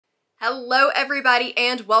Hello everybody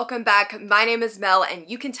and welcome back. My name is Mel and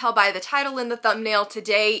you can tell by the title in the thumbnail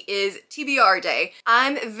today is TBR Day.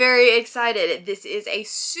 I'm very excited. This is a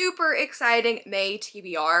super exciting May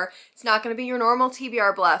TBR. It's not going to be your normal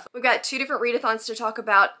TBR Bluff. We've got two different readathons to talk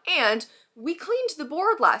about and we cleaned the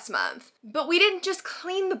board last month. But we didn't just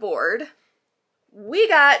clean the board, we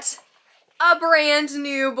got a brand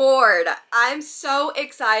new board. I'm so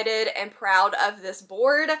excited and proud of this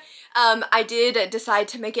board. I did decide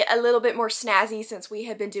to make it a little bit more snazzy since we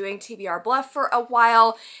had been doing TBR Bluff for a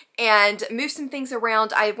while and move some things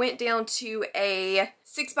around. I went down to a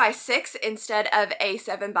 6x6 instead of a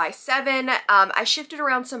 7x7. I shifted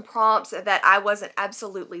around some prompts that I wasn't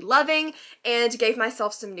absolutely loving and gave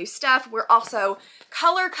myself some new stuff. We're also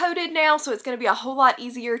color coded now, so it's going to be a whole lot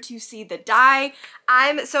easier to see the die.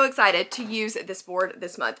 I'm so excited to use this board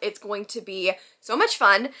this month. It's going to be so much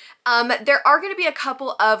fun. There are going to be a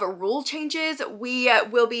couple of rule changes. We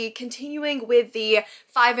will be continuing with the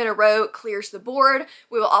 5 in a row clears the board.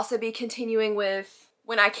 We will also be continuing with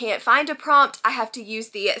when I can't find a prompt, I have to use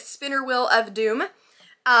the spinner wheel of doom.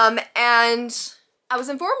 And I was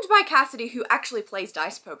informed by Cassidy, who actually plays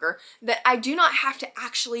dice poker, that I do not have to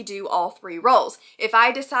actually do all 3 rolls. If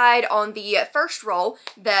I decide on the first roll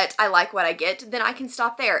that I like what I get, then I can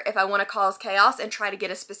stop there. If I want to cause chaos and try to get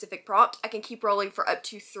a specific prompt, I can keep rolling for up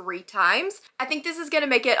to 3 times. I think this is going to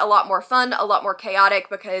make it a lot more fun, a lot more chaotic,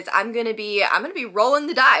 because I'm going to be rolling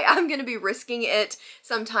the die. I'm going to be risking it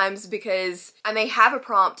sometimes because I may have a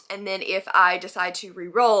prompt and then if I decide to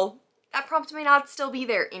re-roll, that prompt may not still be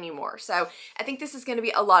there anymore. So I think this is going to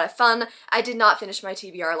be a lot of fun. I did not finish my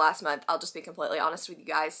TBR last month. I'll just be completely honest with you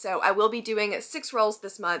guys. So I will be doing 6 rolls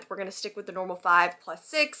this month. We're going to stick with the normal 5 plus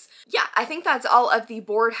 6. Yeah, I think that's all of the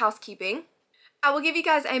board housekeeping. I will give you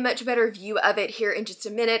guys a much better view of it here in just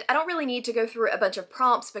a minute. I don't really need to go through a bunch of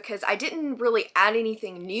prompts because I didn't really add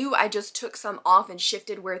anything new. I just took some off and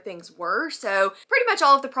shifted where things were. So pretty much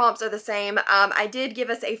all of the prompts are the same. I did give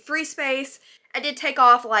us a free space. I did take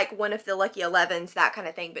off like one of the lucky 11s, that kind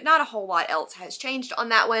of thing, but not a whole lot else has changed on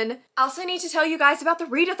that one. I also need to tell you guys about the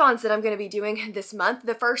readathons that I'm going to be doing this month.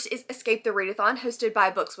 The first is Escape the Readathon, hosted by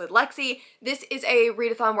Books with Lexi. This is a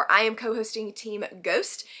readathon where I am co-hosting Team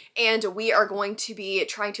Ghost, and we are going to be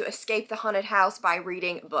trying to escape the haunted house by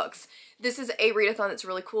reading books. This is a readathon that's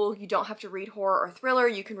really cool. You don't have to read horror or thriller.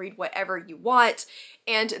 You can read whatever you want.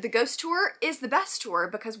 And the ghost tour is the best tour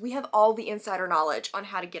because we have all the insider knowledge on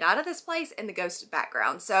how to get out of this place and the ghost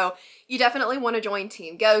background. So you definitely want to join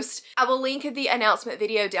Team Ghost. I will link the announcement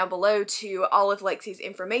video down below to all of Lexi's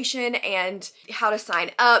information and how to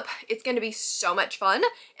sign up. It's going to be so much fun.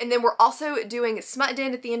 And then we're also doing Smut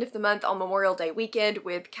Den at the end of the month on Memorial Day weekend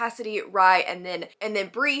with Cassidy, Rye, and then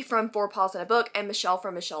Bree from 4 Paws in a Book and Michelle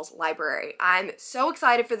from Michelle's Library. I'm so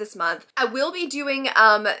excited for this month. I will be doing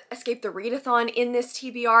Escape the Readathon in this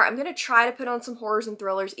TBR. I'm going to try to put on some horrors and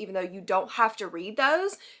thrillers even though you don't have to read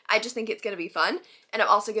those. I just think it's going to be fun. And I'm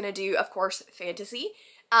also going to do, of course, fantasy.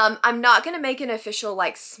 I'm not going to make an official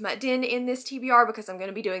like smut den in this TBR because I'm going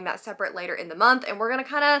to be doing that separate later in the month and we're going to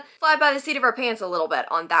kind of fly by the seat of our pants a little bit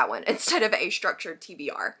on that one instead of a structured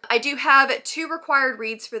TBR. I do have 2 required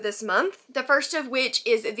reads for this month. The first of which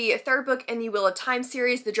is the 3rd book in the Wheel of Time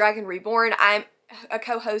series, The Dragon Reborn. I'm a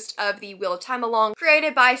co-host of the WOTalong,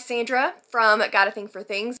 created by Sandra from Got a Thing for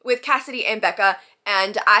Things with Cassidy and Becca.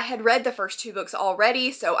 And I had read the first 2 books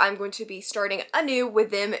already, so I'm going to be starting anew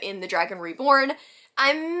with them in The Dragon Reborn.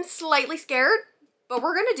 I'm slightly scared, but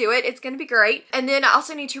we're gonna do it. It's gonna be great. And then I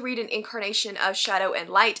also need to read an incarnation of Shadow and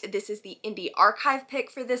Light. This is the Indie Archive pick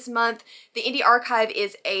for this month. The Indie Archive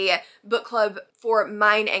is a book club for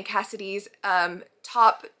mine and Cassidy's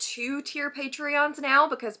top 2 tier Patreons now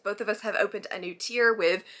because both of us have opened a new tier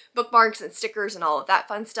with bookmarks and stickers and all of that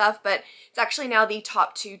fun stuff, but it's actually now the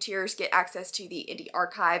top 2 tiers get access to the Indie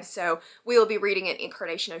Archive, so we will be reading an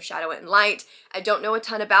incarnation of Shadow and Light. I don't know a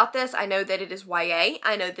ton about this. I know that it is YA.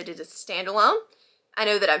 I know that it is standalone. I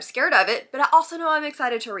know that I'm scared of it, but I also know I'm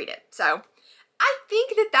excited to read it. So I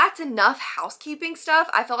think that that's enough housekeeping stuff.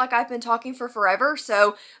 I feel like I've been talking for forever,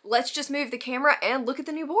 so let's just move the camera and look at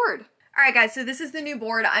the new board. Alright guys, so this is the new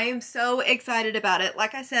board. I am so excited about it.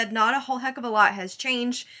 Like I said, not a whole heck of a lot has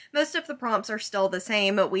changed. Most of the prompts are still the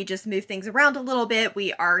same. We just moved things around a little bit.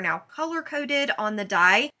 We are now color-coded on the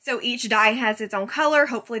die. So each die has its own color.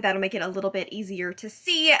 Hopefully that'll make it a little bit easier to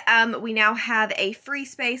see. We now have a free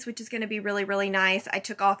space, which is going to be really, really nice. I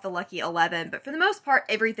took off the lucky 11, but for the most part,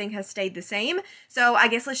 everything has stayed the same. So I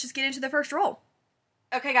guess let's just get into the first roll.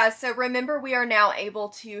 Okay guys, so remember we are now able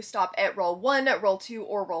to stop at roll 1, roll 2,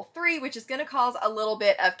 or roll 3, which is going to cause a little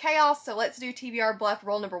bit of chaos. So let's do TBR Bluff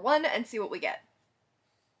roll number 1 and see what we get.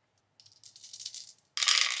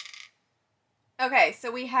 Okay,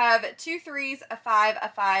 so we have 2 3s, a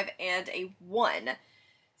 5, and a 1.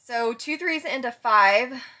 So 2 3s and a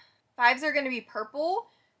 5. 5s are going to be purple.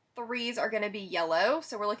 3s are going to be yellow.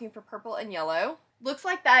 So we're looking for purple and yellow. Looks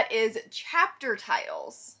like that is chapter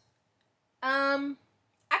titles. I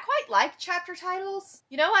quite like chapter titles.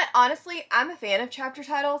 You know what? Honestly, I'm a fan of chapter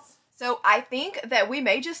titles. So I think that we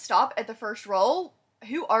may just stop at the first roll.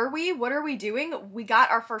 Who are we? What are we doing? We got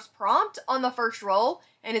our first prompt on the first roll,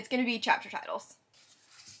 and it's going to be chapter titles.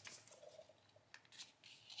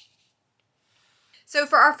 So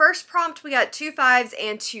for our first prompt, we got 2 5s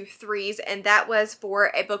and 2 3s, and that was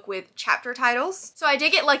for a book with chapter titles. So I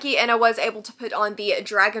did get lucky and I was able to put on the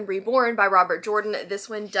Dragon Reborn by Robert Jordan. This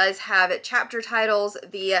one does have chapter titles.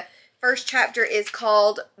 The first chapter is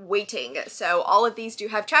called Waiting. So all of these do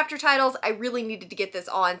have chapter titles. I really needed to get this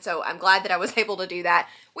on, so I'm glad that I was able to do that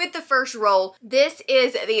with the first roll. This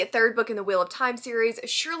is the third book in the Wheel of Time series.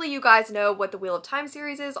 Surely you guys know what the Wheel of Time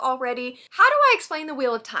series is already. How do I explain the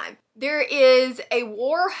Wheel of Time? There is a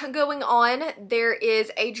war going on. There is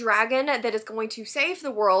a dragon that is going to save the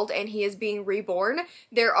world, and he is being reborn.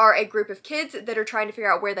 There are a group of kids that are trying to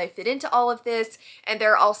figure out where they fit into all of this, and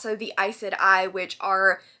there are also the Aes Sedai, which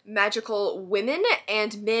are magical women,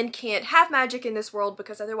 and men can't have magic in this world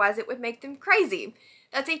because otherwise it would make them crazy.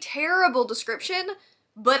 That's a terrible description,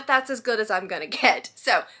 but that's as good as I'm gonna get.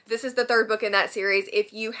 So this is the third book in that series.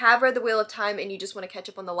 If you have read The Wheel of Time and you just want to catch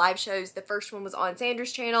up on the live shows, the first one was on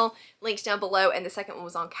Sandra's channel, links down below, and the second one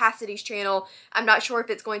was on Cassidy's channel. I'm not sure if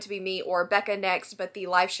it's going to be me or Becca next, but the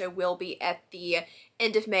live show will be at the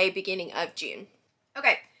end of May, beginning of June.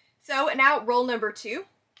 Okay, so now roll number 2.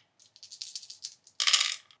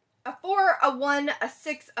 A 4, a 1, a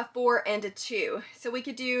 6, a 4, and a 2. So we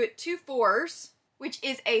could do 2 4s, which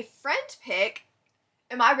is a friend pick.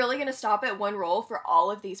 Am I really going to stop at 1 roll for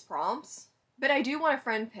all of these prompts? But I do want a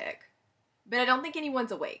friend pick. But I don't think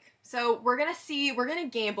anyone's awake. So we're going to see, we're going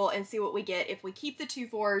to gamble and see what we get if we keep the 2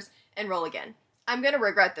 4s and roll again. I'm going to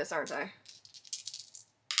regret this, aren't I?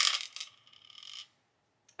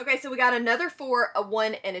 Okay, so we got another 4, a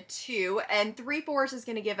 1, and a 2. And 3 4s is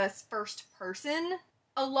going to give us first person.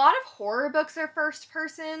 A lot of horror books are first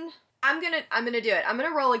person. I'm gonna do it. I'm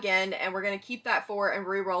gonna roll again, and we're gonna keep that 4 and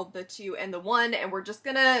re-roll the 2 and the 1, and we're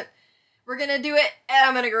gonna do it, and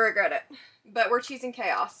I'm gonna regret it. But we're choosing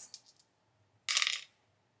chaos.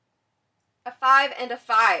 A 5 and a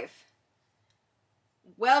 5.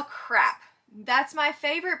 Well, crap. That's my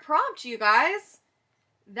favorite prompt, you guys.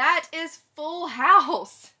 That is Full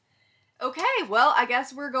House. Okay, well, I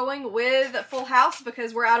guess we're going with Full House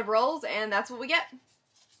because we're out of rolls, and that's what we get.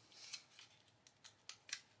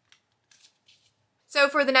 So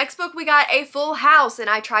for the next book, we got a Full House, and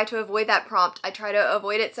I try to avoid that prompt. I try to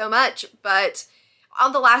avoid it so much, but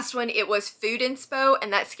on the last one, it was food inspo,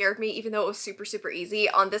 and that scared me, even though it was super, super easy.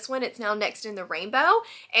 On this one, it's now Next in the Rainbow,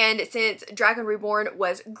 and since Dragon Reborn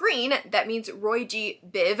was green, that means Roy G.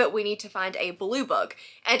 Biv, we need to find a blue book.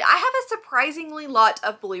 And I have a surprisingly lot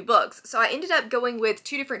of blue books, so I ended up going with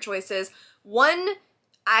 2 different choices. One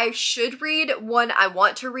I should read, one I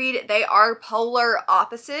want to read. They are polar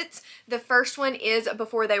opposites. The first one is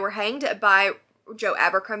Before They Were Hanged by Joe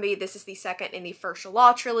Abercrombie. This is the second in the First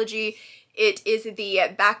Law trilogy. It is the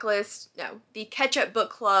Ketchup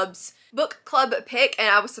Book Club's book club pick, and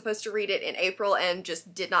I was supposed to read it in April and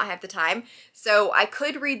just did not have the time. So I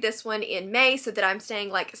could read this one in May so that I'm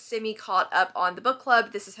staying like semi-caught up on the book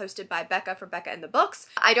club. This is hosted by Becca for Becca and the Books.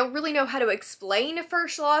 I don't really know how to explain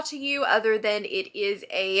First Law to you other than it is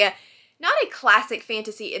not a classic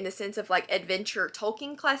fantasy in the sense of like adventure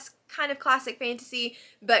Tolkien kind of classic fantasy,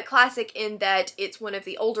 but classic in that it's one of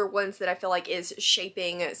the older ones that I feel like is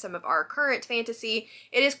shaping some of our current fantasy.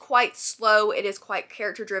 It is quite slow, it is quite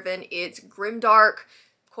character driven, it's grimdark,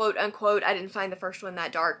 quote unquote. I didn't find the first one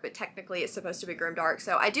that dark, but technically it's supposed to be grimdark.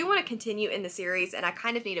 So I do want to continue in the series, and I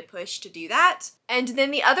kind of need a push to do that. And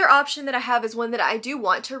then the other option that I have is one that I do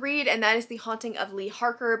want to read, and that is The Haunting of Lee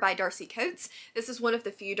Harker by Darcy Coates. This is one of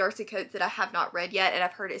the few Darcy Coates that I have not read yet, and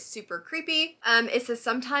I've heard is super creepy. It says,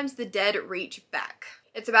 sometimes the dead reach back.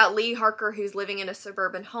 It's about Lee Harker, who's living in a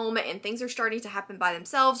suburban home, and things are starting to happen by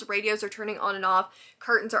themselves. Radios are turning on and off.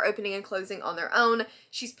 Curtains are opening and closing on their own.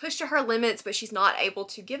 She's pushed to her limits, but she's not able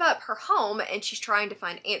to give up her home, and she's trying to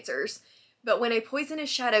find answers. But when a poisonous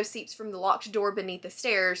shadow seeps from the locked door beneath the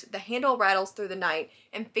stairs, the handle rattles through the night,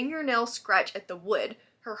 and fingernails scratch at the wood.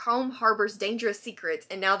 Her home harbors dangerous secrets,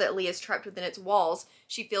 and now that Lee is trapped within its walls,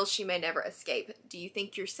 she feels she may never escape. Do you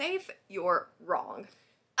think you're safe? You're wrong.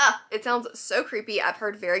 It sounds so creepy. I've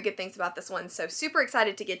heard very good things about this one, so super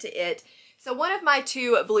excited to get to it. So one of my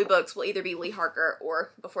 2 blue books will either be Lee Harker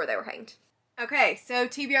or Before They Were Hanged. Okay, so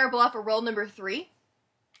TBR Bluff, roll number 3.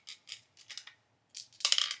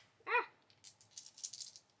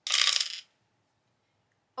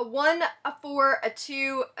 A 1, a 4, a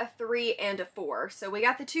 2, a 3, and a 4. So we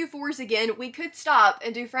got the 2 4s again. We could stop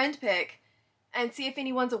and do friend pick and see if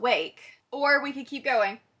anyone's awake. Or we could keep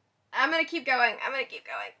going. I'm gonna keep going. I'm gonna keep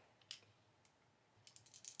going.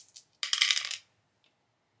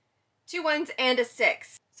 2 1s and a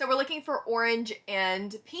 6. So we're looking for orange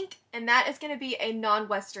and pink, and that is gonna be a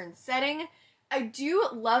non-Western setting. I do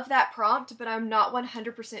love that prompt, but I'm not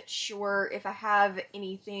 100% sure if I have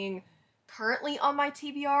anything currently on my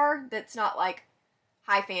TBR that's not like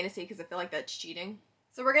high fantasy, because I feel like that's cheating.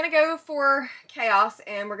 So we're gonna go for chaos,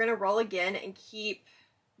 and we're gonna roll again and keep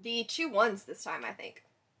the 2 1s this time, I think.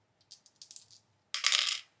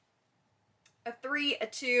 A 3, a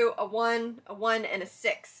 2, a 1, and a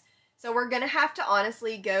 6. So we're gonna have to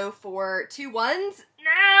honestly go for 2 1s.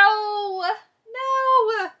 No!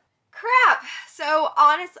 No! Crap! So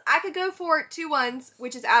honestly, I could go for 2 1s,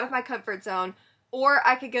 which is out of my comfort zone, or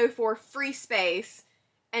I could go for free space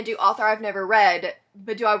and do author I've never read,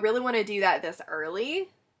 but do I really want to do that this early?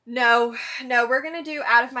 No, we're going to do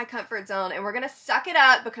out of my comfort zone, and we're going to suck it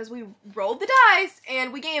up because we rolled the dice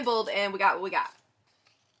and we gambled and we got what we got.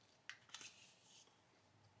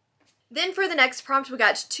 Then for the next prompt, we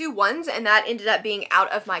got 2 1s, and that ended up being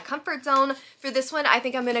out of my comfort zone. For this one, I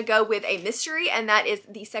think I'm going to go with a mystery, and that is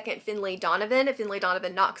the second Finley Donovan. Finley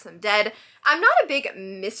Donovan Knocks Them Dead. I'm not a big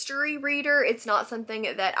mystery reader. It's not something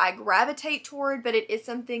that I gravitate toward, but it is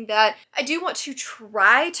something that I do want to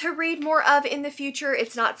try to read more of in the future.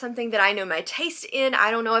 It's not something that I know my taste in. I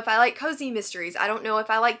don't know if I like cozy mysteries. I don't know if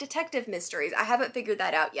I like detective mysteries. I haven't figured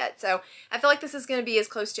that out yet. So I feel like this is going to be as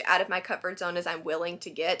close to out of my comfort zone as I'm willing to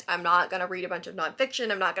get. I'm not going to read a bunch of nonfiction.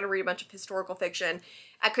 I'm not going to read a bunch of historical fiction.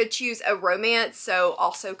 I could choose a romance, so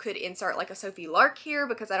also could insert like a Sophie Lark here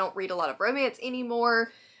because I don't read a lot of romance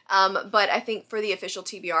anymore. But I think for the official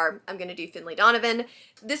TBR, I'm going to do Finley Donovan.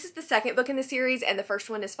 This is the second book in the series, and the first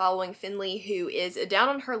one is following Finley, who is down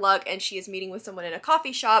on her luck, and she is meeting with someone in a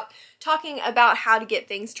coffee shop talking about how to get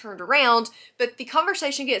things turned around, but the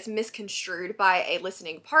conversation gets misconstrued by a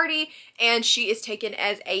listening party, and she is taken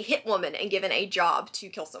as a hit woman and given a job to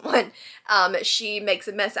kill someone. She makes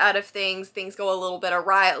a mess out of things. Things go a little bit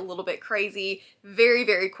awry, a little bit crazy, very,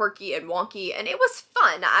 very quirky and wonky, and it was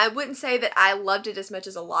fun. I wouldn't say that I loved it as much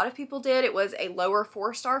as a lot of people did. It was a lower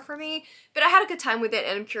 4-star for me, but I had a good time with it,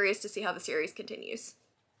 and I'm curious to see how the series continues.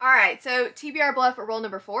 Alright, so TBR Bluff, roll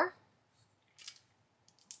number 4.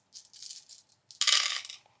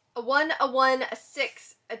 A 1, a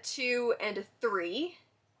 6, a 2, and a 3.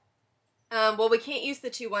 Well, we can't use the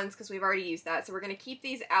 2 1s because we've already used that, so we're going to keep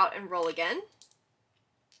these out and roll again.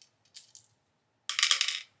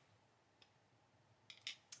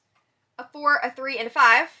 A 4, a 3, and a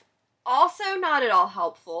 5. Also not at all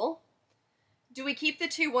helpful. Do we keep the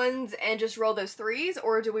 2 1s and just roll those 3s,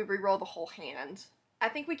 or do we re-roll the whole hand? I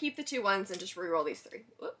think we keep the 2 1s and just re-roll these 3.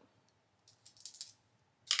 Whoop.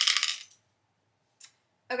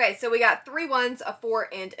 Okay, so we got 3 1s, a 4,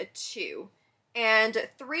 and a 2. And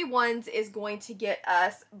 3 1s is going to get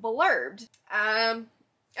us blurbed.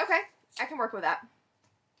 Okay, I can work with that.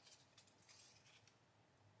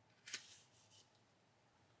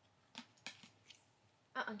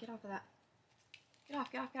 Get off of that. Get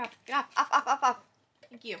off, get off, get off, get off, off.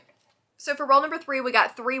 Thank you. So for roll number 3, we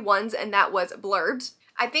got 3 1s, and that was blurbed.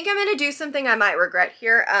 I think I'm going to do something I might regret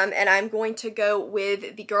here, and I'm going to go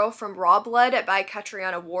with The Girl from Raw Blood by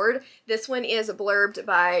Catriona Ward. This one is blurbed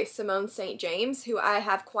by Simone St. James, who I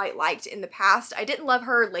have quite liked in the past. I didn't love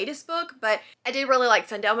her latest book, but I did really like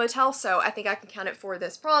Sundown Motel, so I think I can count it for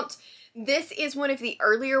this prompt. This is one of the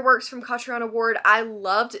earlier works from Catriona Ward. I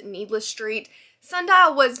loved Needless Street.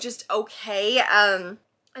 Sundial was just okay. I've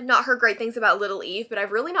not heard great things about Little Eve, but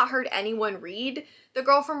I've really not heard anyone read The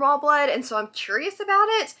Girl from Raw Blood, and so I'm curious about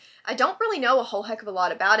it. I don't really know a whole heck of a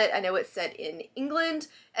lot about it. I know it's set in England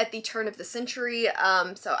at the turn of the century,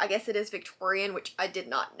 so I guess it is Victorian, which I did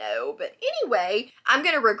not know. But anyway, I'm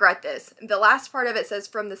going to regret this. The last part of it says,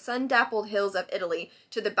 from the sun-dappled hills of Italy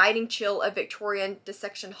to the biting chill of Victorian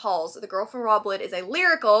dissection halls, The Girl from Raw Blood is a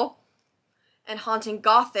lyrical and haunting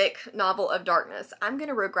gothic novel of darkness. I'm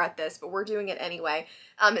gonna regret this, but we're doing it anyway.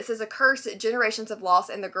 It says, a curse, generations of loss,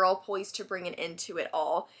 and the girl poised to bring an end to it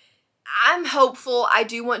all. I'm hopeful. I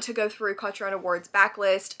do want to go through Catriona Ward's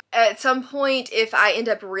backlist. At some point, if I end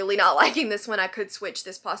up really not liking this one, I could switch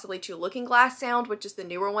this possibly to Looking Glass Sound, which is the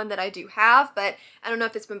newer one that I do have, but I don't know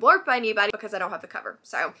if it's been blurbed by anybody because I don't have the cover.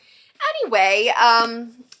 So anyway,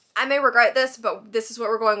 I may regret this, but this is what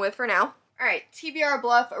we're going with for now. Alright, TBR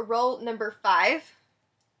Bluff, roll number 5.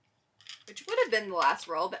 which would have been the last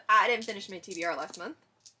roll, but I didn't finish my TBR last month.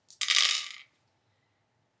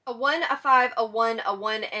 A 1, a 5, a 1, a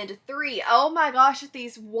 1, and a 3. Oh my gosh,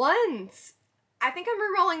 these ones! I think I'm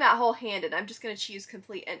re-rolling that whole hand, and I'm just going to choose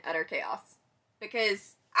complete and utter chaos.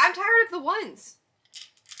 Because I'm tired of the ones.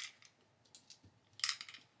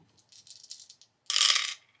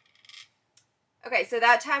 Okay, so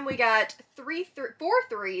that time we got 4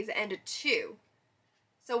 3s and a 2.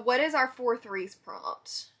 So what is our 4 3s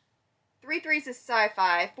prompt? 3 3s is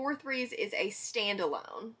sci-fi, 4 3s is a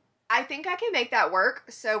standalone. I think I can make that work,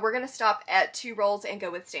 so we're going to stop at 2 rolls and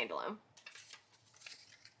go with standalone.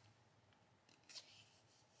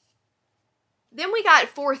 Then we got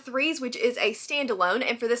 4 3s, which is a standalone,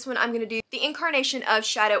 and for this one I'm going to do The Incarnation of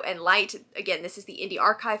Shadow and Light. Again, this is the Indie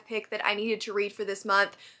Archive pick that I needed to read for this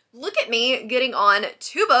month. Look at me getting on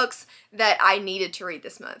 2 books that I needed to read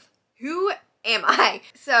this month. Who am I?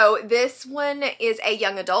 So this one is a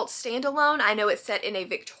young adult standalone. I know it's set in a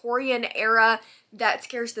Victorian era. That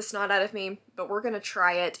scares the snot out of me, but we're going to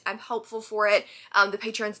try it. I'm hopeful for it. The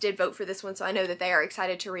patrons did vote for this one, so I know that they are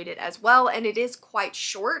excited to read it as well, and it is quite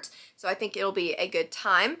short, so I think it'll be a good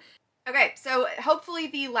time. Okay, so hopefully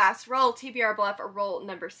the last roll, TBR Bluff, roll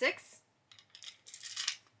number 6.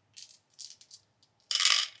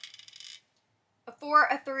 A 4,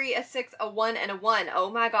 a 3, a 6, a 1, and a 1. Oh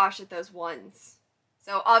my gosh, at those ones.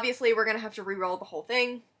 So obviously we're going to have to re-roll the whole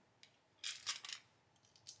thing.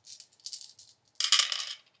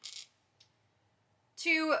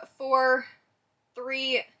 2, 4,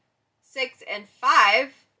 3, 6, and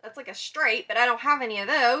 5. That's like a straight, but I don't have any of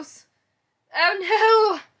those.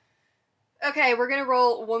 Oh no! Okay, we're gonna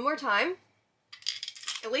roll one more time.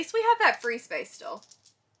 At least we have that free space still.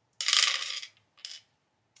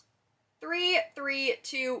 3, 3,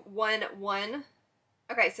 2, 1, 1.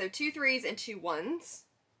 Okay, so 2 3s and 2 1s.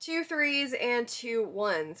 2 3s and 2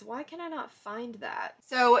 1s. Why can I not find that?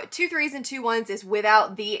 So 2 3s and 2 1s is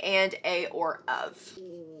without the, and, a, or of.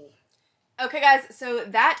 Okay guys, so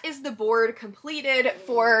that is the board completed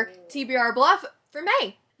for TBR Bluff for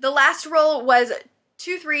May. The last roll was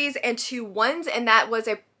 2 3s and 2 1s, and that was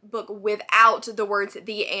a book without the words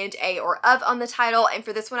the, and, a, or of on the title. And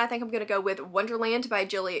for this one, I think I'm going to go with Wonderland by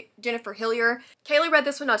Jennifer Hillier. Kaylee read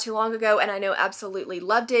this one not too long ago, and I know absolutely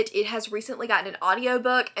loved it. It has recently gotten an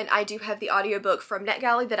audiobook, and I do have the audiobook from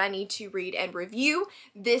NetGalley that I need to read and review.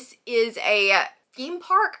 This is a theme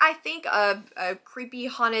park, I think, a creepy,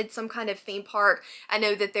 haunted, some kind of theme park. I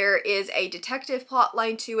know that there is a detective plot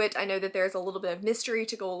line to it. I know that there's a little bit of mystery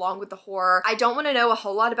to go along with the horror. I don't want to know a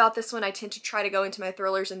whole lot about this one. I tend to try to go into my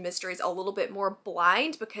thrillers and mysteries a little bit more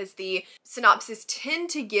blind because the synopses tend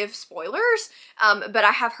to give spoilers, but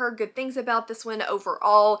I have heard good things about this one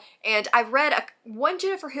overall, and I've read one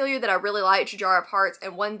Jennifer Hillier that I really liked, Jar of Hearts,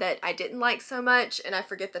 and one that I didn't like so much, and I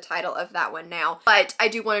forget the title of that one now, but I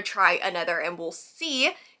do want to try another, and we'll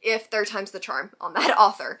see if third time's the charm on that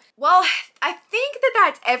author. Well, I think that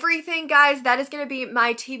that's everything, guys. That is going to be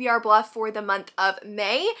my TBR Bluff for the month of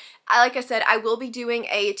May. Like I said, I will be doing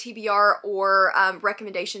a TBR or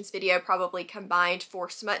recommendations video probably combined for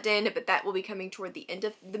Smut Den, but that will be coming toward the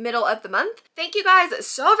middle of the month. Thank you guys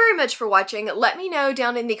so very much for watching. Let me know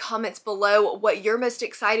down in the comments below what your most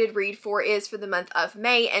excited read for is for the month of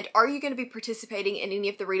May, and are you going to be participating in any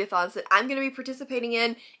of the readathons that I'm going to be participating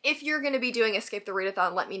in? If you're going to be doing Escape the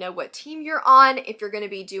Readathon, let me know what team you're on. If you're going to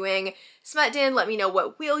be doing Smut Den, let me know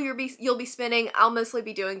what wheel you'll be spinning. I'll mostly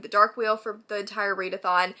be doing the dark wheel for the entire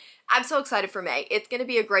readathon. I'm so excited for May. It's going to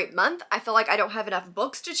be a great month. I feel like I don't have enough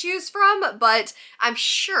books to choose from, but I'm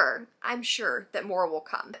sure that more will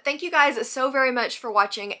come. Thank you guys so very much for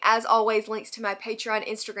watching. As always, links to my Patreon,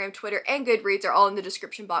 Instagram, Twitter, and Goodreads are all in the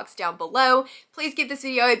description box down below. Please give this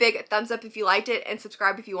video a big thumbs up if you liked it, and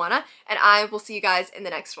subscribe if you wanna, and I will see you guys in the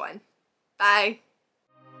next one. Bye!